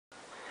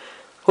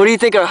What do you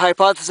think our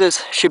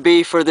hypothesis should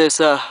be for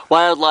this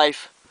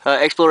wildlife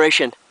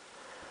exploration?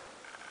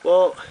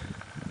 Well,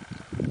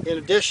 in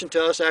addition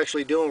to us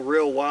actually doing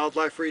real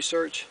wildlife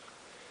research,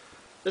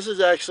 this is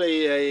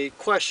actually a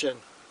question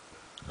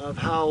of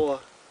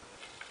how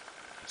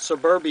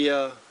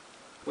suburbia,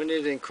 when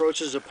it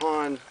encroaches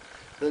upon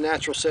the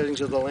natural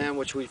settings of the land,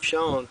 which we've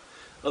shown,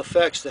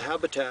 affects the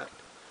habitat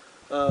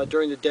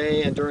during the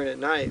day and during at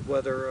night,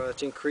 whether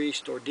it's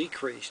increased or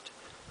decreased.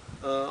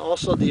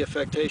 Also the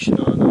affectation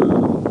on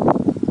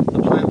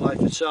the plant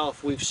life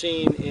itself. We've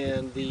seen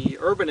in the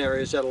urban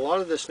areas that a lot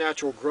of this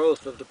natural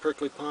growth of the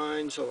prickly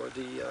pines or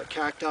the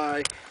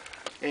cacti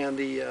and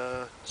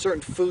the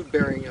certain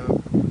food-bearing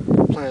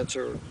plants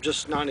are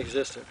just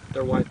non-existent.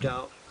 They're wiped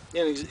out.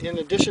 In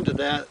addition to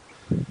that,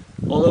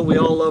 although we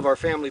all love our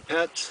family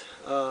pets,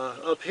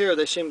 up here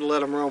they seem to let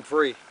them roam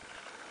free.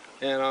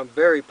 And I'm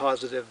very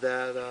positive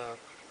that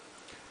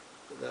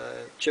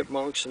the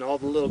chipmunks and all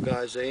the little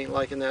guys, they ain't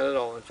liking that at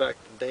all. In fact,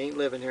 they ain't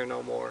living here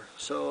no more.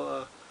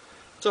 So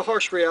it's a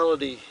harsh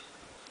reality.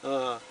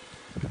 The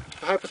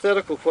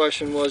hypothetical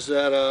question was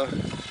that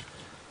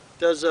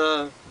does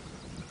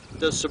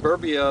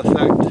suburbia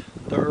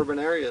affect the urban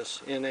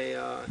areas in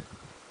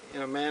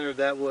a manner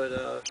that would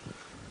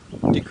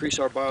decrease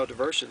our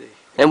biodiversity?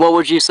 And what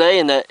would you say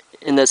in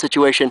that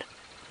situation?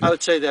 I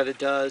would say that it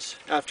does.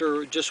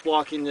 After just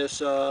walking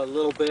this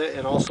little bit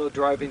and also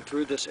driving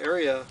through this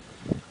area,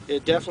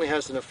 it definitely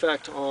has an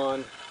effect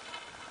on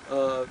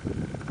the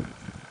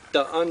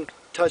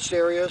untouched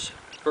areas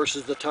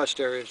versus the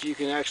touched areas. You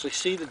can actually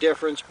see the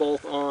difference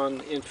both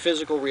in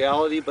physical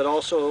reality, but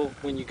also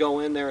when you go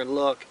in there and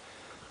look,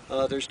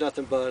 there's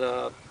nothing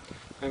but,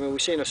 I mean,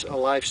 we've seen a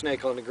live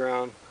snake on the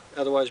ground.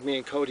 Otherwise, me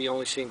and Cody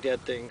only seen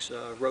dead things,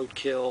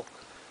 roadkill,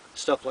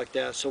 stuff like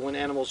that. So when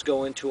animals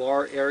go into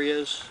our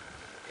areas,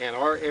 and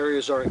our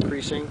areas are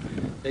increasing,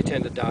 they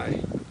tend to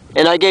die.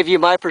 And I gave you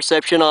my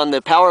perception on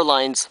the power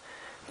lines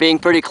being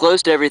pretty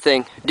close to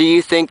everything. Do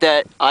you think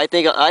that, I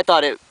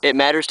thought it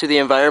matters to the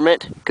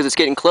environment because it's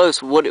getting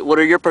close. What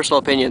are your personal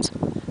opinions?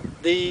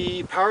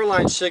 The power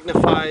lines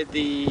signify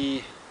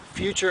the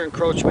future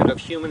encroachment of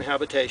human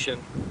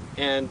habitation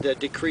and the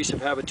decrease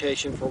of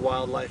habitation for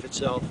wildlife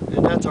itself,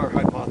 and that's our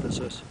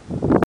hypothesis.